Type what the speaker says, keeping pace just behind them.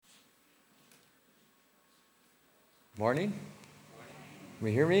Morning? Can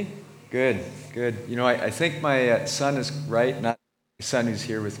you hear me? Good, good. I think my son is right, not my son who's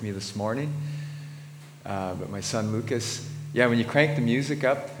here with me this morning, but my son Lucas. Yeah, when you crank the music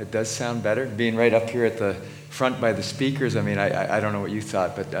up, it does sound better. Being right up here at the front by the speakers, I don't know what you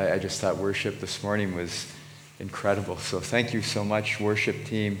thought, but I just thought worship this morning was incredible. So thank you so much, worship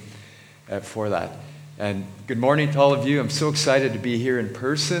team, for that. And good morning to all of you. I'm so excited to be here in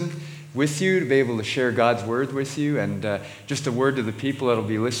person with you, to be able to share God's word with you. And just a word to the people that will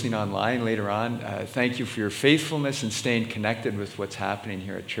be listening online later on. Thank you for your faithfulness and staying connected with what's happening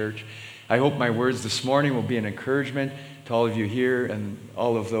here at church. I hope my words this morning will be an encouragement to all of you here and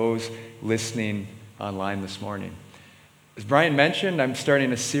all of those listening online this morning. As Brian mentioned, I'm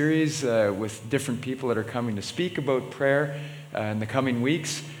starting a series with different people that are coming to speak about prayer in the coming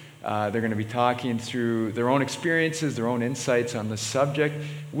weeks. They're going to be talking through their own experiences, their own insights on this subject,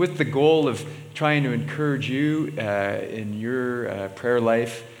 with the goal of trying to encourage you in your prayer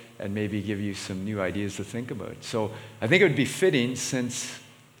life and maybe give you some new ideas to think about. So I think it would be fitting, since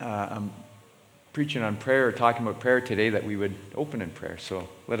I'm preaching on prayer or talking about prayer today, that we would open in prayer. So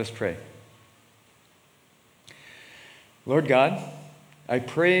let us pray. Lord God, I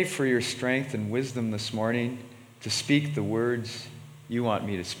pray for your strength and wisdom this morning to speak the words you want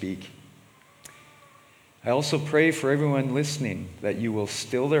me to speak. I also pray for everyone listening that you will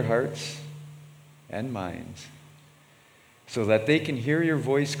still their hearts and minds so that they can hear your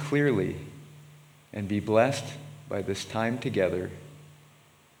voice clearly and be blessed by this time together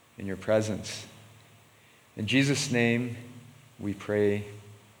in your presence. In Jesus' name we pray,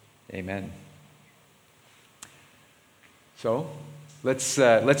 amen. So let's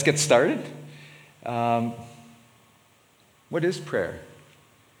get started. What is prayer?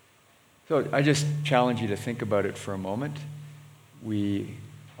 So I just challenge you to think about it for a moment. We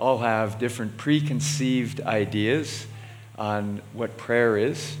all have different preconceived ideas on what prayer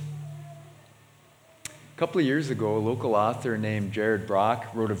is. A couple of years ago, a local author named Jared Brock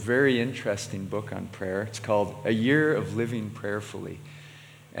wrote a very interesting book on prayer. It's called A Year of Living Prayerfully.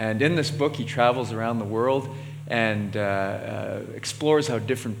 And in this book, he travels around the world and explores how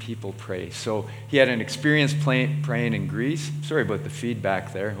different people pray. So he had an experience praying in Greece. Sorry about the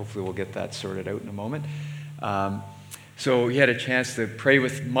feedback there. Hopefully we'll get that sorted out in a moment. So he had a chance to pray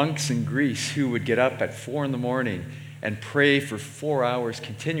with monks in Greece who would get up at 4 a.m. and pray for 4 hours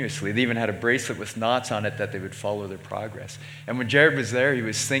continuously. They even had a bracelet with knots on it that they would follow their progress. And when Jared was there, he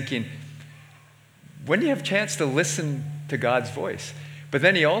was thinking, when do you have a chance to listen to God's voice? But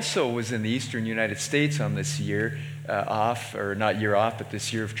then he also was in the eastern United States on this year off, or not year off, but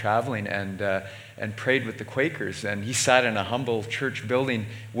this year of traveling, and prayed with the Quakers. And he sat in a humble church building,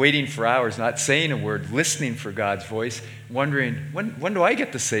 waiting for hours, not saying a word, listening for God's voice, wondering, when do I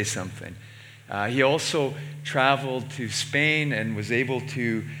get to say something? He also traveled to Spain and was able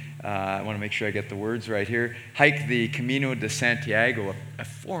to, I want to make sure I get the words right here, hike the Camino de Santiago, a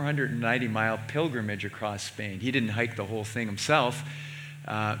 490-mile pilgrimage across Spain. He didn't hike the whole thing himself,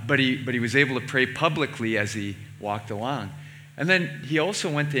 but he was able to pray publicly as he walked along. And then he also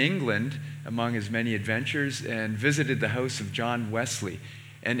went to England among his many adventures and visited the house of John Wesley.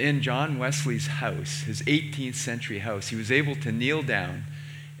 And in John Wesley's house, his 18th century house, he was able to kneel down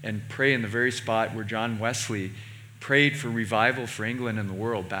and pray in the very spot where John Wesley prayed for revival for England and the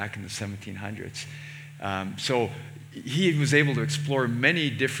world back in the 1700s. So he was able to explore many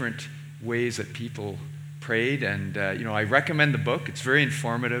different ways that people prayed, and I recommend the book. It's very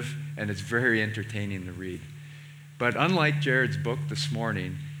informative and it's very entertaining to read. But unlike Jared's book this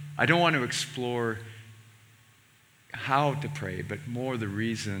morning, I don't want to explore how to pray, but more the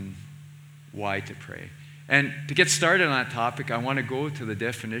reason why to pray. And to get started on that topic, I want to go to the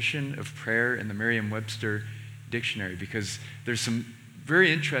definition of prayer in the Merriam-Webster dictionary, because there's some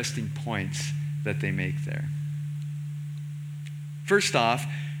very interesting points that they make there. First off,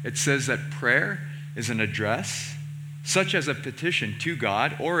 it says that prayer is an address, such as a petition to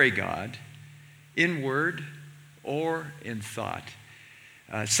God or a God, in word or in thought.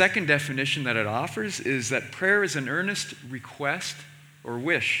 Second definition that it offers is that prayer is an earnest request or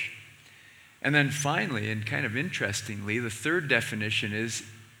wish. And then finally, and kind of interestingly, the third definition is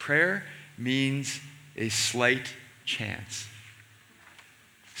prayer means a slight chance.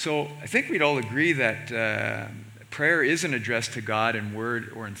 So I think we'd all agree that prayer is an address to God in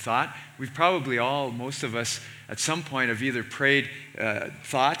word or in thought. We've probably all, most of us, at some point have either prayed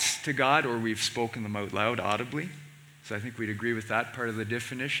thoughts to God or we've spoken them out loud audibly. So I think we'd agree with that part of the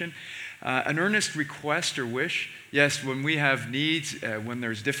definition. An earnest request or wish, yes, when we have needs, when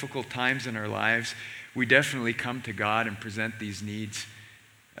there's difficult times in our lives, we definitely come to God and present these needs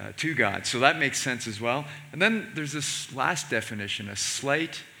to God. So that makes sense as well. And then there's this last definition, a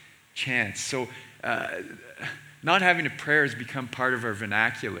slight chance. So not having a prayer has become part of our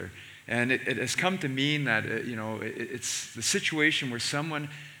vernacular. And it has come to mean that, it's the situation where someone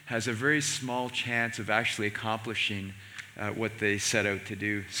has a very small chance of actually accomplishing what they set out to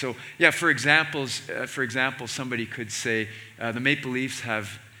do. So, for example, somebody could say, the Maple Leafs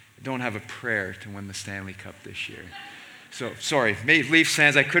don't have a prayer to win the Stanley Cup this year. So, sorry, Leafs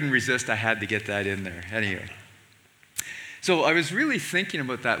fans, I couldn't resist. I had to get that in there. Anyway. So I was really thinking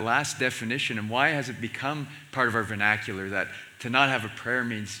about that last definition and why has it become part of our vernacular that to not have a prayer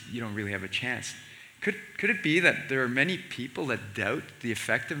means you don't really have a chance. Could it be that there are many people that doubt the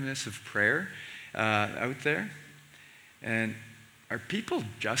effectiveness of prayer out there? And are people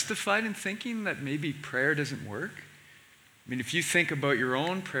justified in thinking that maybe prayer doesn't work? I mean, if you think about your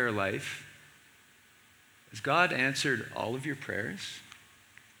own prayer life, has God answered all of your prayers?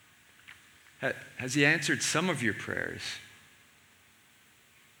 Has He answered some of your prayers?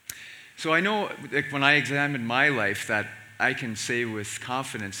 So I know when I examine my life that I can say with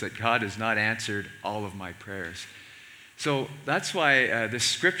confidence that God has not answered all of my prayers. So that's why this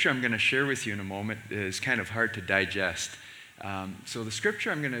scripture I'm going to share with you in a moment is kind of hard to digest. So the scripture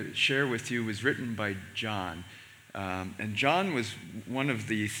I'm going to share with you was written by John. And John was one of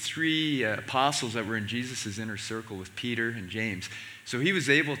the three apostles that were in Jesus' inner circle with Peter and James. So he was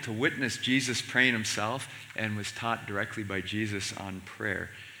able to witness Jesus praying himself and was taught directly by Jesus on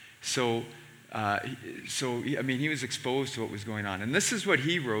prayer. So he was exposed to what was going on. And this is what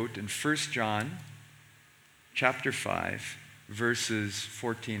he wrote in 1 John chapter 5, verses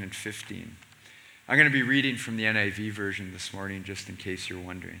 14 and 15. I'm going to be reading from the NIV version this morning, just in case you're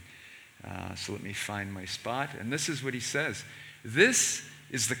wondering. So let me find my spot. And this is what he says. This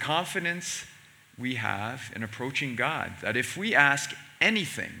is the confidence we have in approaching God, that if we ask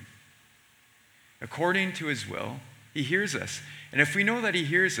anything according to His will, He hears us. And if we know that He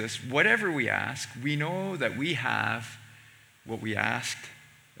hears us, whatever we ask, we know that we have what we asked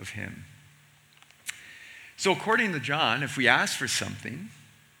of Him. So according to John, if we ask for something,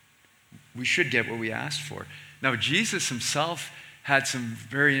 we should get what we asked for. Now, Jesus Himself had some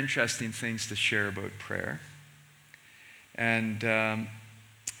very interesting things to share about prayer. And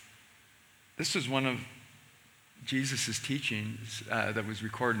this was one of Jesus' teachings that was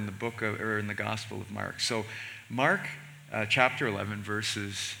recorded in the book or in the Gospel of Mark. So Mark chapter 11,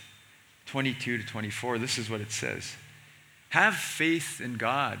 verses 22 to 24, this is what it says. Have faith in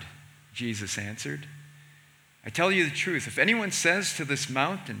God, Jesus answered. I tell you the truth, if anyone says to this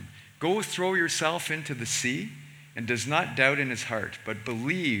mountain, go throw yourself into the sea, and does not doubt in his heart, but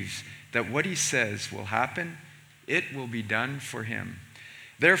believes that what he says will happen, it will be done for him.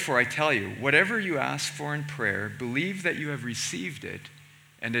 Therefore, I tell you, whatever you ask for in prayer, believe that you have received it,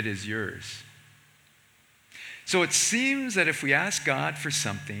 and it is yours. So it seems that if we ask God for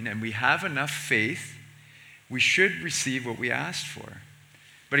something and we have enough faith, we should receive what we asked for.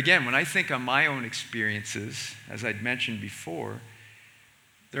 But again, when I think on my own experiences, as I'd mentioned before,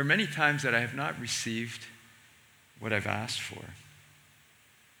 there are many times that I have not received what I've asked for.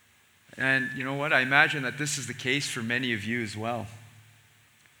 And you know what? I imagine that this is the case for many of you as well.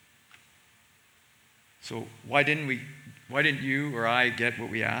 So why didn't you or I get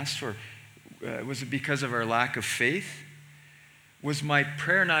what we asked for? Was it because of our lack of faith? Was my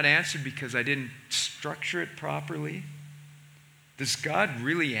prayer not answered because I didn't structure it properly? Does God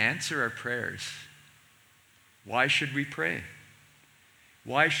really answer our prayers? Why should we pray?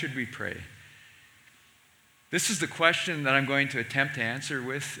 Why should we pray? This is the question that I'm going to attempt to answer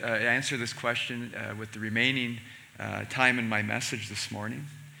this question with the remaining time in my message this morning.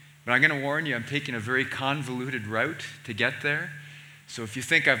 But I'm going to warn you, I'm taking a very convoluted route to get there. So if you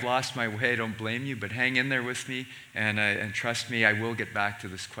think I've lost my way, I don't blame you, but hang in there with me, and trust me, I will get back to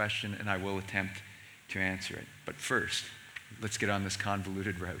this question, and I will attempt to answer it. But first, let's get on this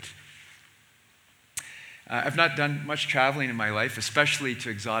convoluted route. I've not done much traveling in my life, especially to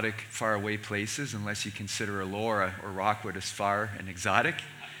exotic, faraway places, unless you consider Elora or Rockwood as far and exotic.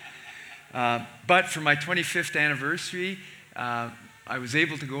 But for my 25th anniversary, I was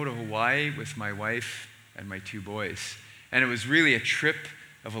able to go to Hawaii with my wife and my two boys. And it was really a trip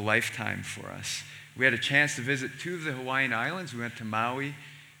of a lifetime for us. We had a chance to visit two of the Hawaiian islands. We went to Maui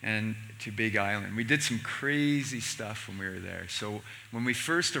and to Big Island. We did some crazy stuff when we were there. So when we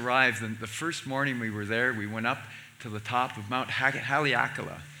first arrived, the first morning we were there, we went up to the top of Mount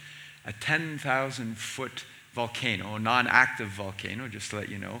Haleakala, a 10,000-foot volcano, a non-active volcano, just to let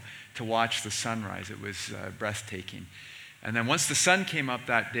you know, to watch the sunrise. It was breathtaking. And then once the sun came up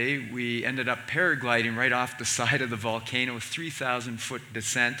that day, we ended up paragliding right off the side of the volcano, 3,000-foot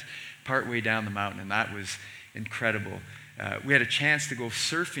descent partway down the mountain, and that was incredible. We had a chance to go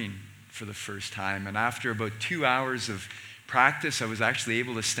surfing for the first time, and after about 2 hours of practice, I was actually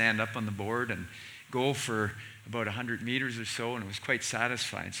able to stand up on the board and go for about 100 meters or so, and it was quite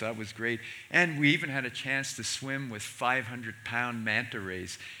satisfying, so that was great. And we even had a chance to swim with 500-pound manta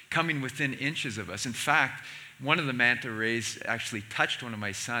rays coming within inches of us. In fact, one of the manta rays actually touched one of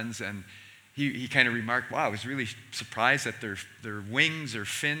my sons, and he kind of remarked, wow, I was really surprised that their wings or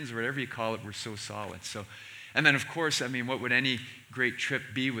fins or whatever you call it were so solid. So, and then, of course, I mean, what would any great trip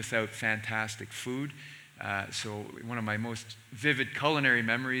be without fantastic food? So one of my most vivid culinary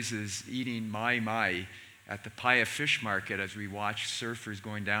memories is eating mai at the Paya Fish Market as we watched surfers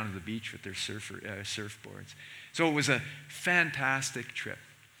going down to the beach with their surfboards. So it was a fantastic trip.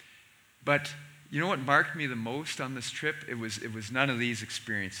 But you know what marked me the most on this trip? It was none of these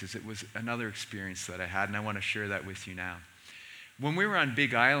experiences. It was another experience that I had, and I want to share that with you now. When we were on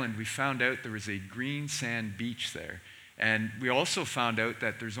Big Island, we found out there was a green sand beach there. And we also found out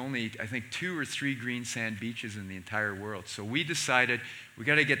that there's only, I think, 2 or 3 green sand beaches in the entire world. So we decided we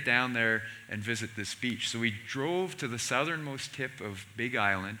got to get down there and visit this beach. So we drove to the southernmost tip of Big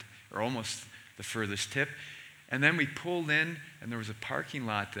Island, or almost the furthest tip. And then we pulled in, and there was a parking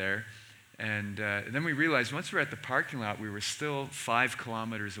lot there. And then we realized once we were at the parking lot, we were still 5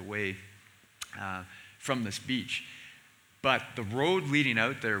 kilometers away from this beach. But the road leading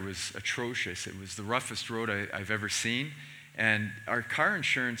out there was atrocious. It was the roughest road I've ever seen. And our car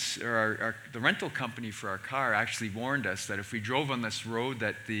insurance, or the rental company for our car actually warned us that if we drove on this road,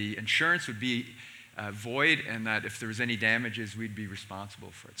 that the insurance would be void, and that if there was any damages, we'd be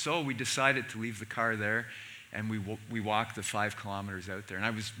responsible for it. So we decided to leave the car there, and we walked the 5 kilometers out there. And I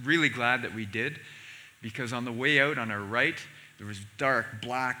was really glad that we did, because on the way out on our right, there was dark,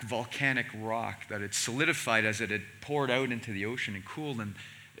 black, volcanic rock that had solidified as it had poured out into the ocean and cooled. And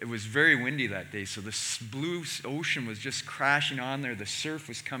it was very windy that day, so the blue ocean was just crashing on there. The surf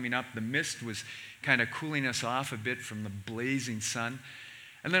was coming up. The mist was kind of cooling us off a bit from the blazing sun.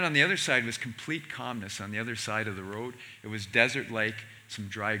 And then on the other side was complete calmness. On the other side of the road, it was desert-like, some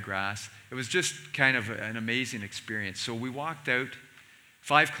dry grass. It was just kind of an amazing experience. So we walked out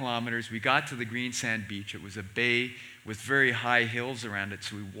 5 kilometers. We got to the green sand beach. It was a bay with very high hills around it.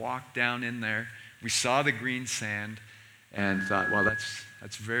 So we walked down in there. We saw the green sand and thought, well,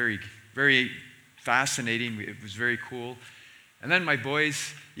 that's very, very fascinating. It was very cool. And then my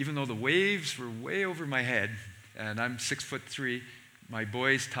boys, even though the waves were way over my head, and I'm 6'3", my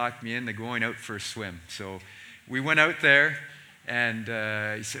boys talked me into going out for a swim. So we went out there, and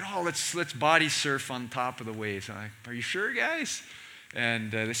he said, oh, let's body surf on top of the waves. I'm like, are you sure, guys?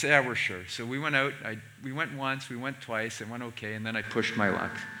 And they said, yeah, we're sure. So we went out. We went once, we went twice, it went okay, and then I pushed my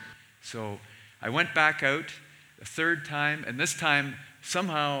luck. So I went back out a third time, and this time,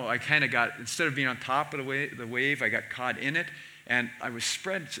 somehow I kind of got, instead of being on top of the wave, I got caught in it, and I was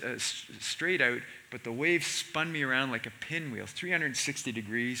spread straight out, but the wave spun me around like a pinwheel, 360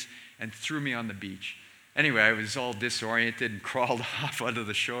 degrees, and threw me on the beach. Anyway, I was all disoriented and crawled off onto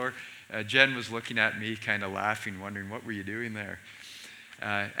the shore. Jen was looking at me, kind of laughing, wondering, what were you doing there?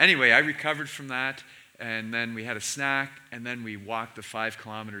 Anyway, I recovered from that, and then we had a snack, and then we walked the 5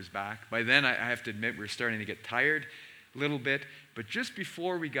 kilometers back. By then, I have to admit, we were starting to get tired a little bit, but just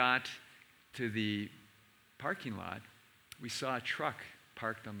before we got to the parking lot, we saw a truck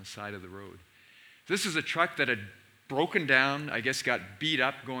parked on the side of the road. This is a truck that had broken down, I guess got beat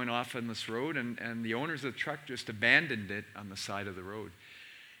up going off on this road, and the owners of the truck just abandoned it on the side of the road.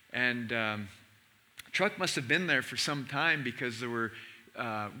 And truck must have been there for some time, because there was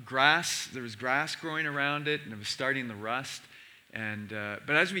grass growing around it, and it was starting to rust. And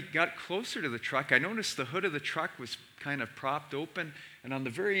but as we got closer to the truck, I noticed the hood of the truck was kind of propped open, and on the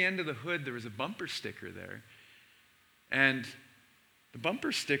very end of the hood there was a bumper sticker there. And the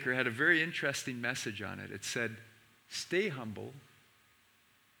bumper sticker had a very interesting message on it. It said, "Stay humble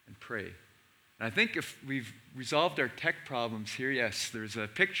and pray." And I think if we've resolved our tech problems here, yes, there's a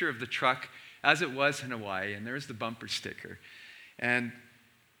picture of the truck as it was in Hawaii, and there's the bumper sticker. And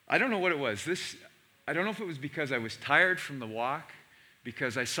I don't know what it was. I don't know if it was because I was tired from the walk,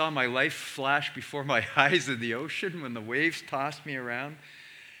 because I saw my life flash before my eyes in the ocean when the waves tossed me around.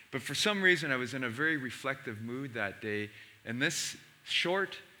 But for some reason, I was in a very reflective mood that day, and this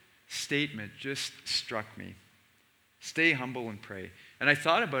short statement just struck me. Stay humble and pray. And I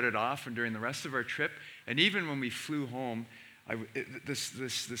thought about it often during the rest of our trip, and even when we flew home,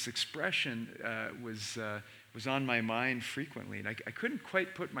 this expression was on my mind frequently, and I couldn't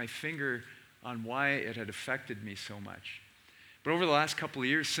quite put my finger on why it had affected me so much. But over the last couple of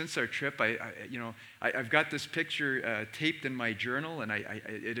years since our trip, I've got this picture taped in my journal, and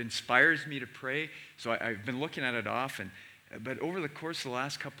it inspires me to pray. So I've been looking at it often. But over the course of the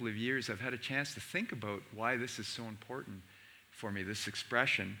last couple of years, I've had a chance to think about why this is so important for me, this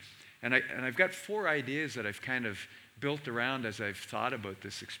expression. And I've got 4 ideas that I've kind of built around as I've thought about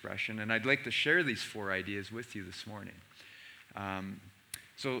this expression. And I'd like to share these 4 ideas with you this morning.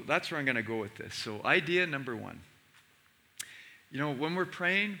 So that's where I'm going to go with this. So idea number 1. When we're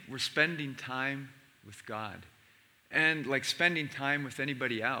praying, we're spending time with God. And like spending time with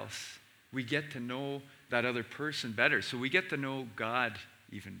anybody else, we get to know that other person better. So we get to know God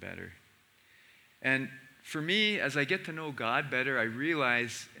even better. And for me, as I get to know God better, I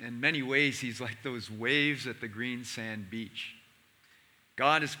realize in many ways he's like those waves at the green sand beach.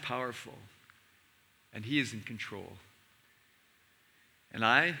 God is powerful, and he is in control. And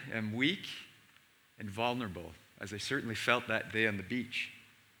I am weak and vulnerable, as I certainly felt that day on the beach.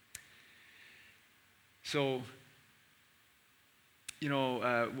 So,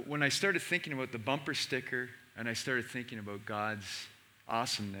 when I started thinking about the bumper sticker and I started thinking about God's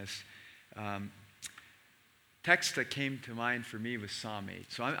awesomeness, text that came to mind for me was Psalm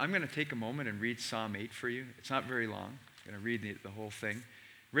 8. So I'm going to take a moment and read Psalm 8 for you. It's not very long. I'm going to read the whole thing,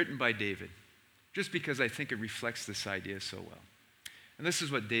 written by David, just because I think it reflects this idea so well. And this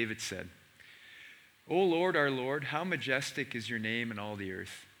is what David said. O Lord, our Lord, how majestic is your name in all the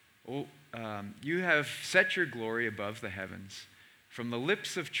earth. You have set your glory above the heavens. From the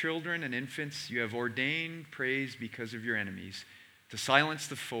lips of children and infants, you have ordained praise because of your enemies, to silence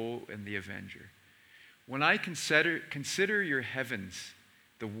the foe and the avenger. When I consider your heavens,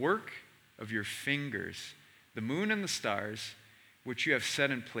 the work of your fingers, the moon and the stars, which you have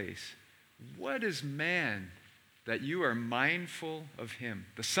set in place, what is man that you are mindful of him,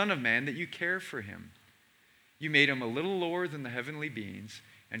 the Son of Man that you care for him? You made him a little lower than the heavenly beings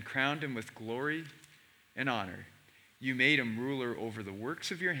and crowned him with glory and honor. You made him ruler over the works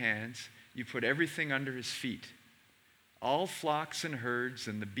of your hands. You put everything under his feet. All flocks and herds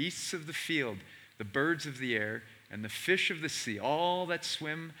and the beasts of the field, the birds of the air and the fish of the sea, all that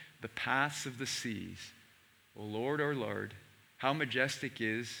swim the paths of the seas. O Lord, our Lord, how majestic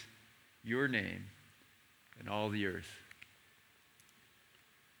is your name in all the earth.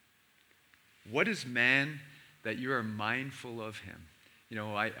 What is man that you are mindful of him?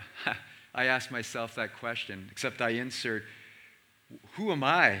 I ask myself that question, except I insert, who am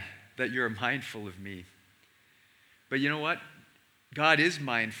I that you're mindful of me? But you know what? God is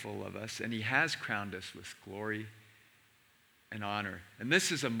mindful of us, and he has crowned us with glory and honor. And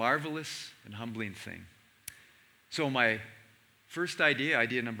this is a marvelous and humbling thing. So my first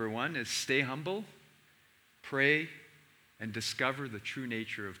idea number 1, is stay humble, pray, and discover the true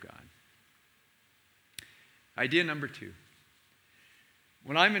nature of God. Idea number 2.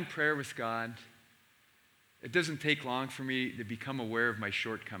 When I'm in prayer with God, it doesn't take long for me to become aware of my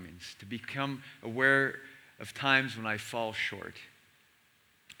shortcomings, to become aware of times when I fall short.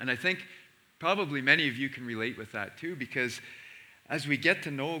 And I think probably many of you can relate with that too, because as we get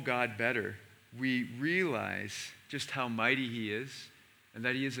to know God better, we realize just how mighty he is and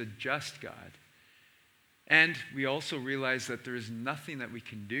that he is a just God. And we also realize that there is nothing that we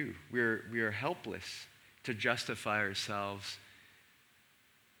can do. We are helpless to justify ourselves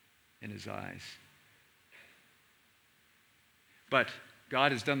in his eyes. But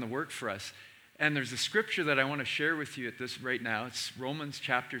God has done the work for us. And there's a scripture that I want to share with you right now. It's Romans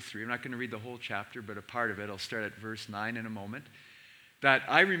chapter 3. I'm not going to read the whole chapter, but a part of it. I'll start at verse 9 in a moment. That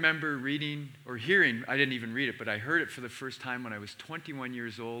I remember reading or hearing, I didn't even read it, but I heard it for the first time when I was 21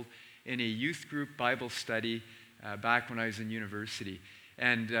 years old in a youth group Bible study back when I was in university.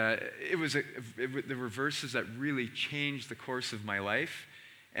 And there were verses that really changed the course of my life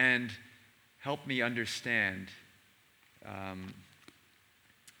and helped me understand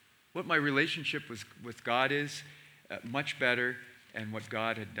what my relationship with God is much better and what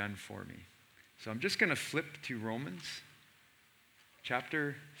God had done for me. So I'm just going to flip to Romans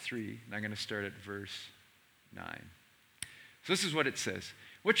chapter 3, and I'm going to start at verse 9. So this is what it says.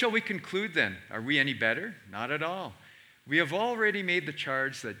 What shall we conclude then? Are we any better? Not at all. We have already made the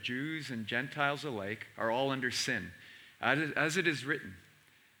charge that Jews and Gentiles alike are all under sin. As it is written,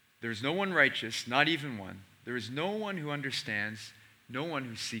 there is no one righteous, not even one. There is no one who understands, no one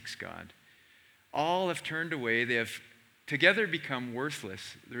who seeks God. All have turned away. They have together become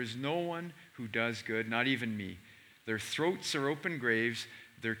worthless. There is no one who does good, not even me. Their throats are open graves.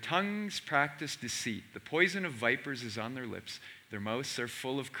 Their tongues practice deceit. The poison of vipers is on their lips. Their mouths are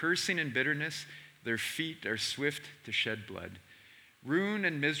full of cursing and bitterness. Their feet are swift to shed blood. Ruin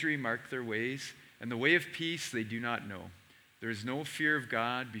and misery mark their ways, and the way of peace they do not know. There is no fear of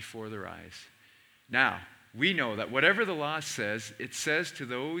God before their eyes. Now, we know that whatever the law says, it says to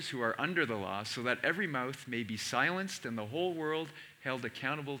those who are under the law, so that every mouth may be silenced and the whole world held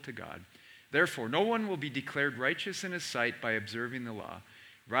accountable to God. Therefore, no one will be declared righteous in his sight by observing the law.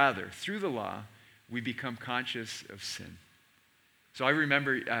 Rather, through the law, we become conscious of sin. So I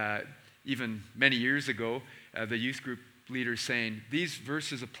remember even many years ago, the youth group leader saying, these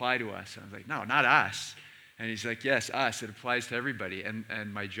verses apply to us. And I was like, no, not us. And he's like, yes, us. It applies to everybody.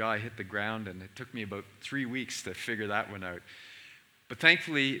 And my jaw hit the ground, and it took me about 3 weeks to figure that one out. But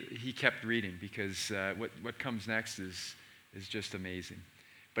thankfully, he kept reading, because what comes next is just amazing.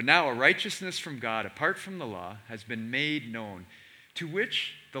 But now a righteousness from God, apart from the law, has been made known, to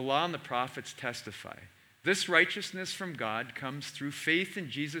which the law and the prophets testify. This righteousness from God comes through faith in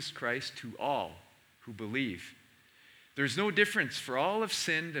Jesus Christ to all who believe. There's no difference, for all have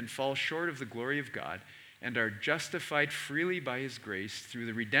sinned and fall short of the glory of God, and are justified freely by his grace through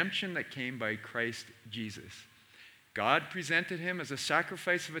the redemption that came by Christ Jesus. God presented him as a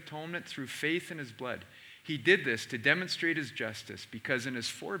sacrifice of atonement through faith in his blood. He did this to demonstrate his justice, because in his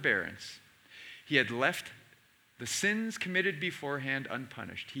forbearance he had left the sins committed beforehand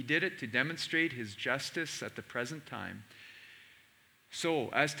unpunished. He did it to demonstrate his justice at the present time, so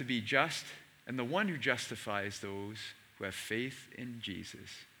as to be just and the one who justifies those who have faith in Jesus.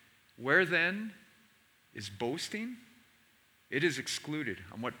 Where then is boasting? It is excluded.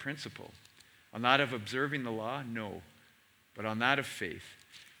 On what principle? On that of observing the law? No, but on that of faith.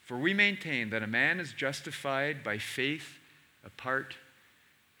 For we maintain that a man is justified by faith apart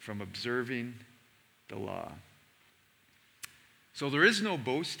from observing the law. So there is no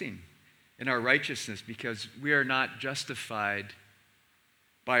boasting in our righteousness, because we are not justified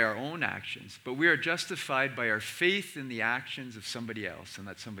by our own actions, but we are justified by our faith in the actions of somebody else, and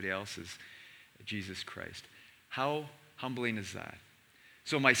that somebody else is Jesus Christ. How humbling is that?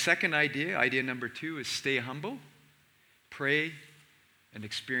 So my second idea number 2, is stay humble, pray, and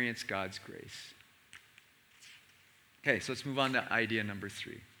experience God's grace. Okay, so let's move on to idea number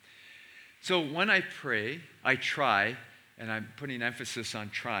 3. So when I pray, I try, and I'm putting emphasis on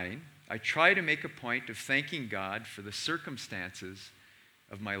trying, I try to make a point of thanking God for the circumstances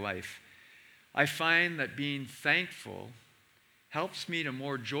of my life. I find that being thankful helps me to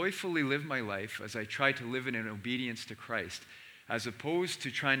more joyfully live my life as I try to live it in obedience to Christ, as opposed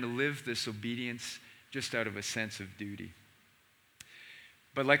to trying to live this obedience just out of a sense of duty.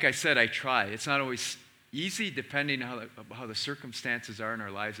 But like I said, I try. It's not always easy, depending on how the circumstances are in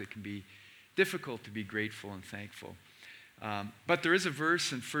our lives. It can be difficult to be grateful and thankful. But there is a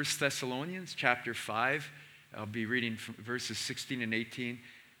verse in 1 Thessalonians chapter 5, I'll be reading from verses 16 and 18,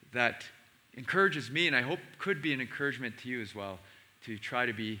 that encourages me, and I hope could be an encouragement to you as well, to try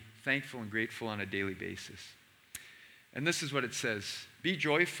to be thankful and grateful on a daily basis. And this is what it says: be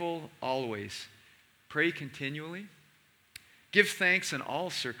joyful always, pray continually, give thanks in all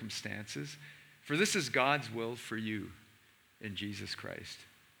circumstances, for this is God's will for you in Jesus Christ.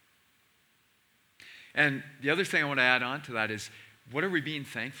 And the other thing I want to add on to that is, what are we being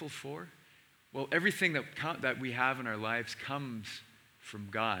thankful for? Well, everything that we have in our lives comes from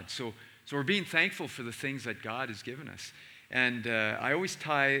God. So we're being thankful for the things that God has given us. And I always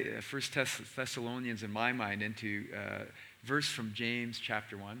tie 1 Thessalonians in my mind into a verse from James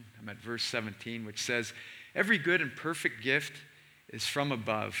chapter 1. I'm at verse 17, which says, every good and perfect gift is from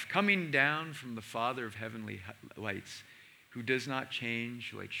above, coming down from the Father of heavenly lights, who does not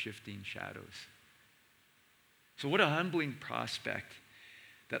change like shifting shadows. So what a humbling prospect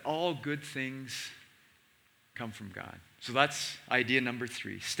that all good things come from God. So that's idea number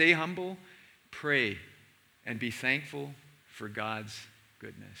 3. Stay humble, pray, and be thankful for God's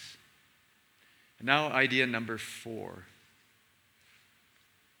goodness. And now idea number 4.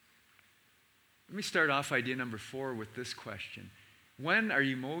 Let me start off idea number 4 with this question. When are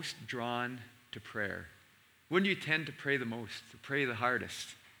you most drawn to prayer? When do you tend to pray the most, to pray the hardest?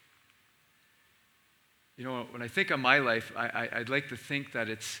 You know, when I think of my life, I'd like to think that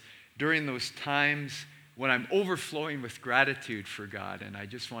it's during those times when I'm overflowing with gratitude for God, and I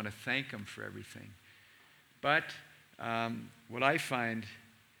just want to thank Him for everything. But what I find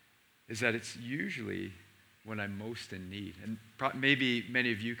is that it's usually when I'm most in need. And maybe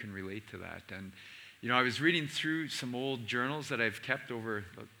many of you can relate to that. And, you know, I was reading through some old journals that I've kept over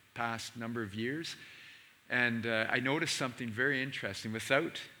the past number of years, and I noticed something very interesting.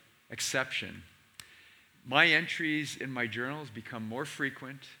 Without exception, my entries in my journals become more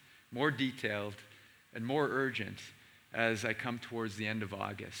frequent, more detailed, and more urgent as I come towards the end of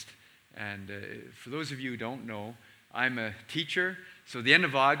August. And for those of you who don't know, I'm a teacher, so the end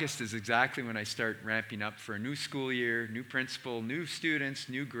of August is exactly when I start ramping up for a new school year, new principal, new students,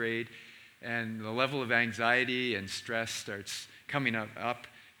 new grade, and the level of anxiety and stress starts coming up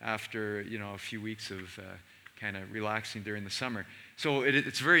after a few weeks of kind of relaxing during the summer. So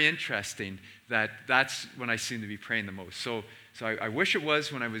it's very interesting that that's when I seem to be praying the most. So I wish it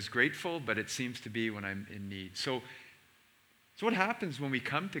was when I was grateful, but it seems to be when I'm in need. So what happens when we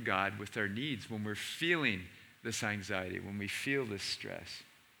come to God with our needs, when we're feeling this anxiety, when we feel this stress?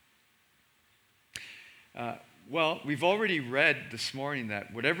 Well, we've already read this morning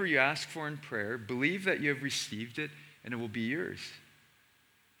that whatever you ask for in prayer, believe that you have received it and it will be yours.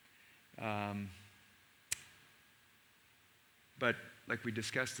 But like we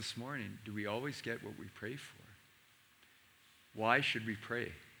discussed this morning, do we always get what we pray for? Why should we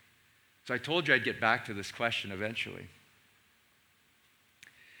pray? So I told you I'd get back to this question eventually.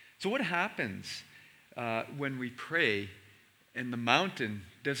 So what happens when we pray and the mountain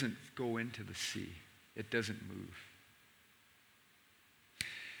doesn't go into the sea? It doesn't move.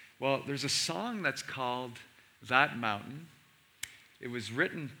 Well, there's a song that's called That Mountain. It was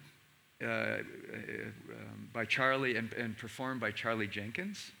written by Charlie and performed by Charlie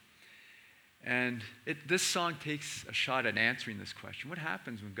Jenkins. And this song takes a shot at answering this question. What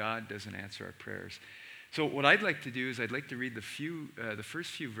happens when God doesn't answer our prayers? So what I'd like to do is I'd like to read the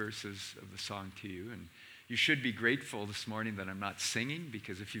first few verses of the song to you. And you should be grateful this morning that I'm not singing,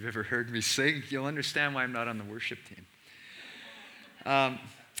 because if you've ever heard me sing, you'll understand why I'm not on the worship team.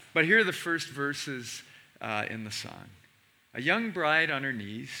 But here are the first verses in the song. A young bride on her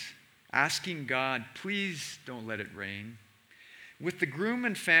knees, asking God, please don't let it rain. With the groom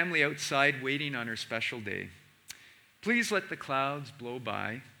and family outside waiting on her special day. Please let the clouds blow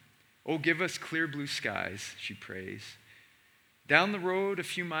by. Oh, give us clear blue skies, she prays. Down the road, a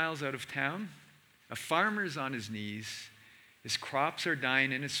few miles out of town, a farmer's on his knees. His crops are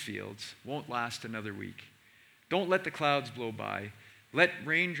dying in his fields, won't last another week. Don't let the clouds blow by. Let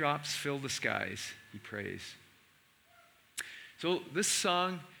raindrops fill the skies, he prays. So this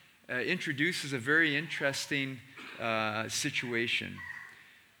song introduces a very interesting situation.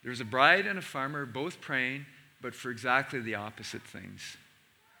 There's a bride and a farmer both praying, but for exactly the opposite things.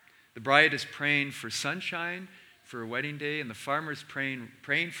 The bride is praying for sunshine for a wedding day, and the farmer is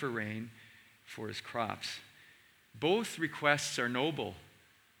praying for rain for his crops. Both requests are noble.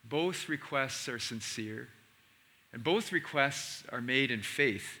 Both requests are sincere. And both requests are made in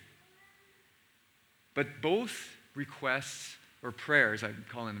faith. But both requests, or prayers, I'm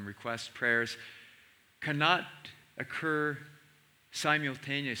calling them requests, prayers, cannot occur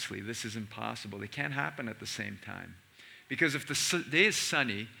simultaneously. This is impossible. They can't happen at the same time. Because if the day is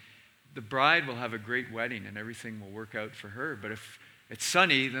sunny, the bride will have a great wedding and everything will work out for her. But if it's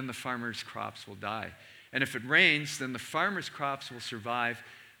sunny, then the farmer's crops will die. And if it rains, then the farmer's crops will survive,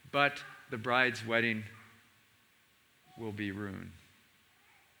 but the bride's wedding will be ruined.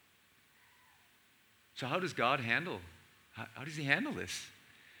 So how does God handle? How does he handle this?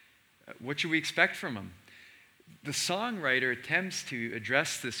 What should we expect from him? The songwriter attempts to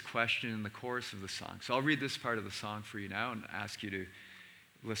address this question in the chorus of the song. So I'll read this part of the song for you now and ask you to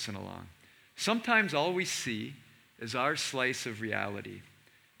listen along. Sometimes all we see is our slice of reality,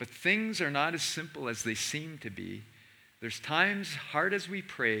 but things are not as simple as they seem to be. There's times, hard as we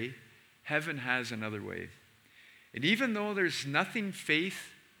pray, heaven has another way. And even though there's nothing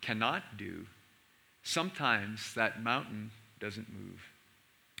faith cannot do, sometimes that mountain doesn't move.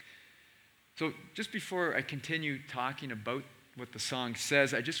 So just before I continue talking about what the song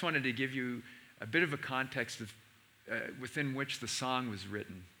says, I just wanted to give you a bit of a context of, within which the song was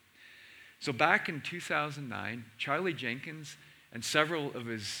written. So back in 2009, Charlie Jenkins and several of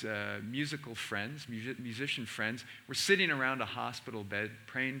his musician friends, were sitting around a hospital bed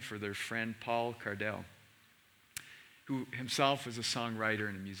praying for their friend Paul Cardell, who himself was a songwriter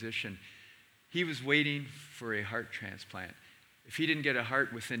and a musician. He was waiting for a heart transplant. If he didn't get a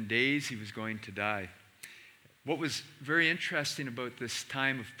heart within days, he was going to die. What was very interesting about this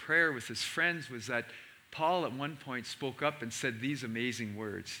time of prayer with his friends was that Paul at one point spoke up and said these amazing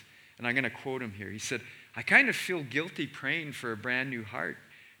words. And I'm going to quote him here. He said, I kind of feel guilty praying for a brand new heart,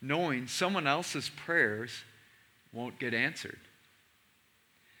 knowing someone else's prayers won't get answered.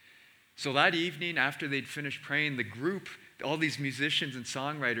 So that evening, after they'd finished praying, the group, all these musicians and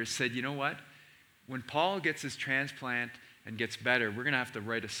songwriters said, you know what? When Paul gets his transplant and gets better, we're going to have to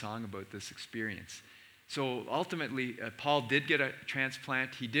write a song about this experience. So ultimately, Paul did get a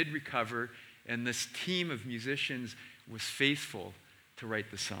transplant. He did recover. And this team of musicians was faithful to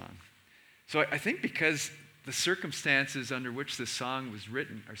write the song. So I think because the circumstances under which this song was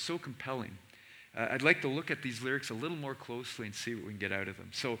written are so compelling, I'd like to look at these lyrics a little more closely and see what we can get out of them.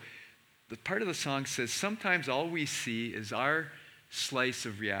 So the part of the song says, sometimes all we see is our slice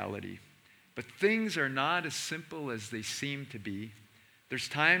of reality, but things are not as simple as they seem to be. There's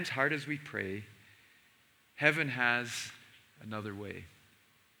times, hard as we pray, heaven has another way.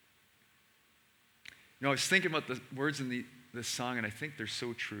 I was thinking about the words in this song, and I think they're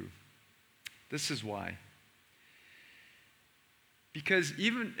so true. This is why. Because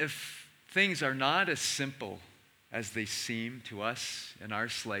even if things are not as simple as they seem to us in our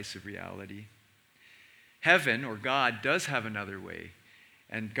slice of reality, heaven, or God, does have another way.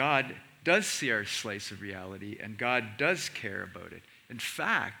 And God does see our slice of reality, and God does care about it. In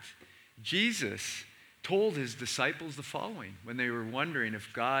fact, Jesus told his disciples the following when they were wondering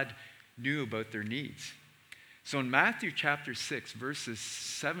if God knew about their needs. So in Matthew chapter 6, verses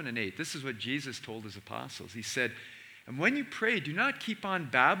 7 and 8, this is what Jesus told his apostles. He said, "And when you pray, do not keep on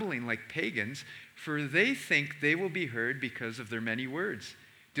babbling like pagans, for they think they will be heard because of their many words.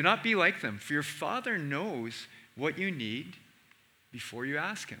 Do not be like them, for your Father knows what you need before you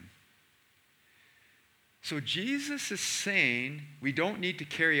ask him." So Jesus is saying we don't need to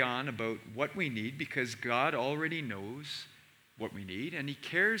carry on about what we need because God already knows what we need and he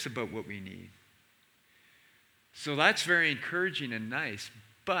cares about what we need. So that's very encouraging and nice.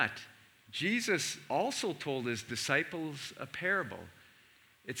 But Jesus also told his disciples a parable.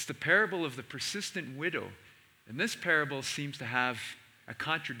 It's the parable of the persistent widow. And this parable seems to have a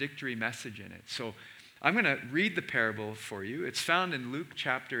contradictory message in it. So I'm going to read the parable for you. It's found in Luke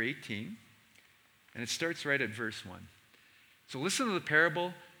chapter 18. And it starts right at verse 1. So listen to the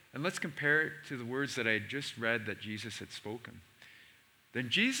parable, and let's compare it to the words that I just read that Jesus had spoken. Then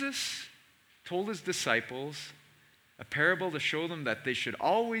Jesus told his disciples a parable to show them that they should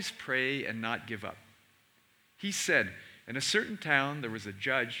always pray and not give up. He said, "In a certain town there was a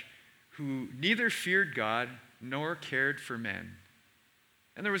judge who neither feared God nor cared for men.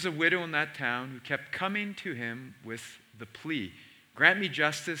 And there was a widow in that town who kept coming to him with the plea, 'Grant me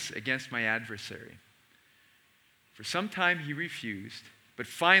justice against my adversary.' For some time he refused, but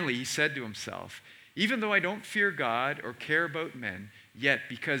finally he said to himself, 'Even though I don't fear God or care about men, yet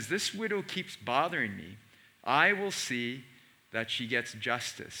because this widow keeps bothering me, I will see that she gets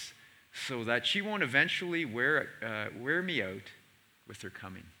justice, so that she won't eventually wear me out with her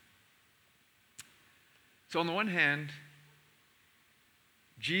coming.'" So on the one hand,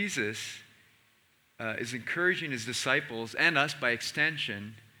 Jesus is encouraging his disciples and us by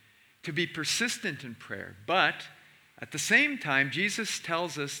extension to be persistent in prayer. But at the same time, Jesus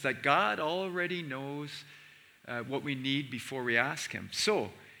tells us that God already knows what we need before we ask him.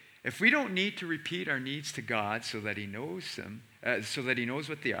 So if we don't need to repeat our needs to God so that he knows them, so that he knows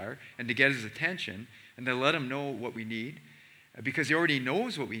what they are, and to get his attention, and to let him know what we need, because he already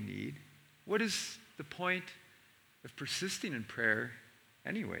knows what we need, what is the point of persisting in prayer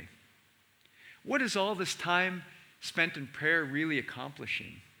anyway? What is all this time spent in prayer really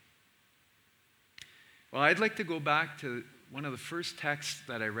accomplishing? Well, I'd like to go back to one of the first texts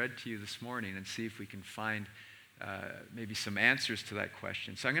that I read to you this morning and see if we can find maybe some answers to that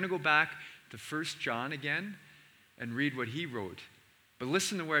question. So I'm going to go back to 1 John again and read what he wrote. But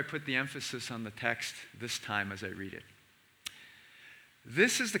listen to where I put the emphasis on the text this time as I read it.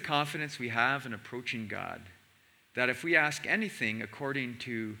 "This is the confidence we have in approaching God, that if we ask anything according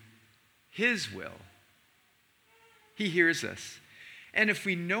to his will, he hears us. And if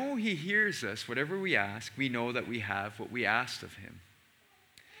we know he hears us, whatever we ask, we know that we have what we asked of him."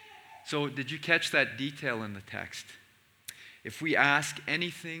 So did you catch that detail in the text? If we ask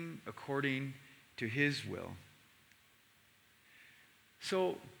anything according to his will.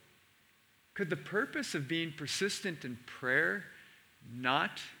 So could the purpose of being persistent in prayer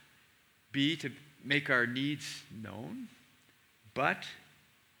not be to make our needs known, but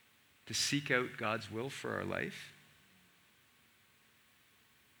to seek out God's will for our life?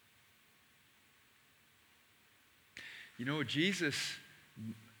 You know, Jesus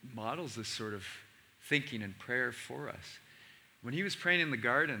models this sort of thinking and prayer for us. When he was praying in the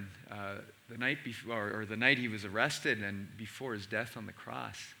garden the night before, or the night he was arrested and before his death on the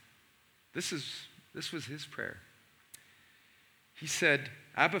cross, this was his prayer. He said,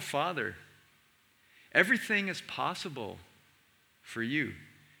 "Abba, Father, everything is possible for you.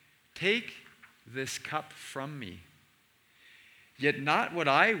 Take this cup from me, yet not what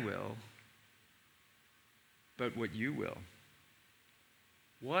I will, but what you will."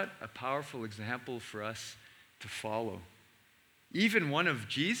 What a powerful example for us to follow. Even one of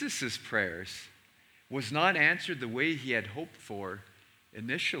Jesus' prayers was not answered the way he had hoped for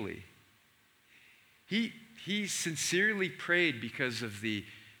initially. He sincerely prayed because of the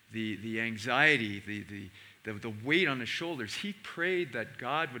the anxiety, the weight on his shoulders. He prayed that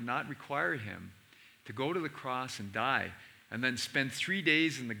God would not require him to go to the cross and die and then spend 3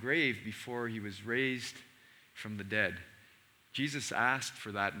 days in the grave before he was raised from the dead. Jesus asked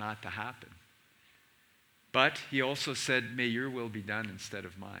for that not to happen. But he also said, may your will be done instead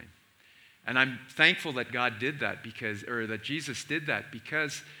of mine. And I'm thankful that God did that that Jesus did that,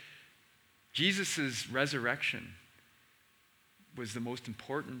 because Jesus' resurrection was the most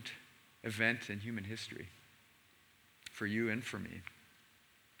important event in human history for you and for me.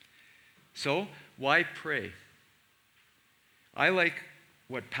 So, why pray? I like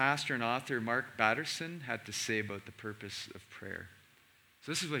what pastor and author Mark Batterson had to say about the purpose of prayer.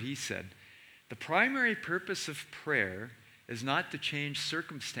 So this is what he said. The primary purpose of prayer is not to change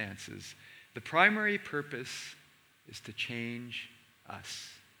circumstances. The primary purpose is to change us.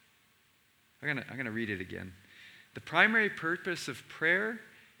 I'm going to read it again. The primary purpose of prayer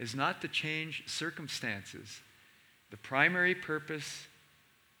is not to change circumstances. The primary purpose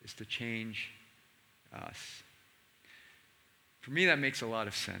is to change us. For me, that makes a lot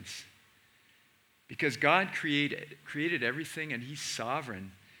of sense. Because God created everything, and he's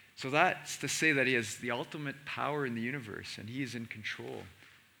sovereign. So that's to say that he has the ultimate power in the universe, and he is in control.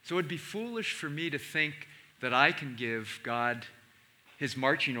 So it would be foolish for me to think that I can give God his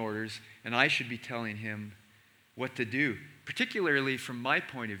marching orders, and I should be telling him what to do, particularly from my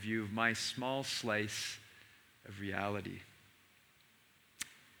point of view of my small slice of reality.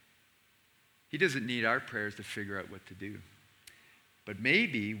 He doesn't need our prayers to figure out what to do. But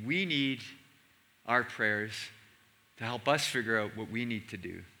maybe we need our prayers to help us figure out what we need to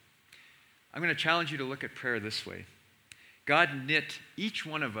do. I'm going to challenge you to look at prayer this way. God knit each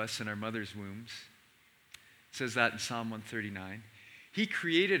one of us in our mother's wombs. It says that in Psalm 139. He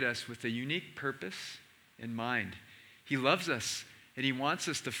created us with a unique purpose in mind. He loves us, and he wants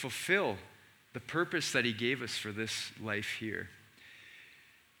us to fulfill the purpose that he gave us for this life here.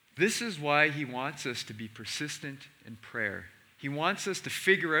 This is why he wants us to be persistent in prayer. He wants us to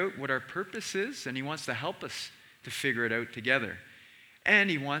figure out what our purpose is, and he wants to help us to figure it out together.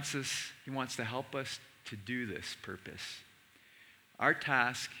 And he wants to help us to do this purpose. Our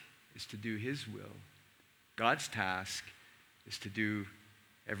task is to do his will. God's task is to do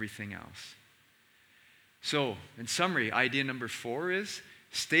everything else. So, in summary, idea number 4 is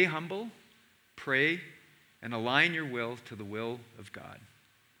stay humble, pray, and align your will to the will of God.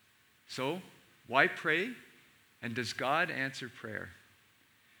 So, why pray? And does God answer prayer?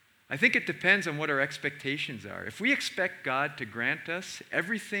 I think it depends on what our expectations are. If we expect God to grant us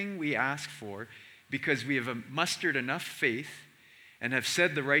everything we ask for because we have mustered enough faith and have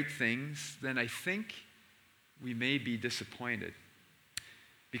said the right things, then I think we may be disappointed.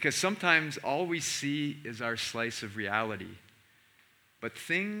 Because sometimes all we see is our slice of reality. But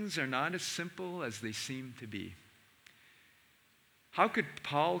things are not as simple as they seem to be. How could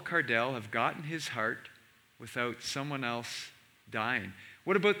Paul Cardell have gotten his heart without someone else dying?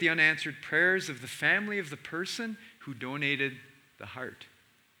 What about the unanswered prayers of the family of the person who donated the heart?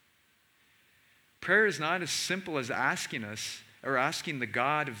 Prayer is not as simple as asking the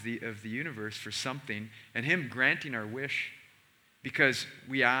God of the universe for something and him granting our wish because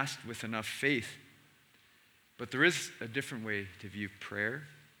we asked with enough faith. But there is a different way to view prayer.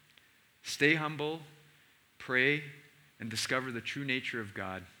 Stay humble, pray, and discover the true nature of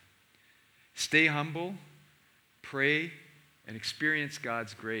God. Stay humble, pray, and experience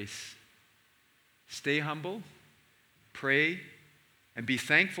God's grace. Stay humble, pray, and be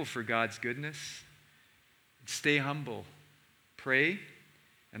thankful for God's goodness. Stay humble, pray,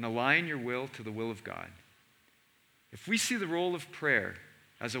 and align your will to the will of God. If we see the role of prayer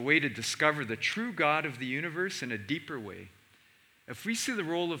as a way to discover the true God of the universe in a deeper way, if we see the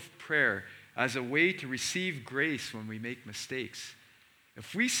role of prayer as a way to receive grace when we make mistakes,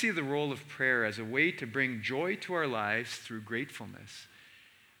 if we see the role of prayer as a way to bring joy to our lives through gratefulness,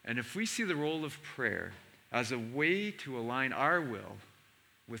 and if we see the role of prayer as a way to align our will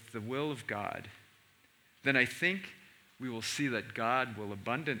with the will of God, then I think we will see that God will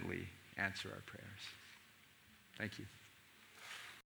abundantly answer our prayers. Thank you.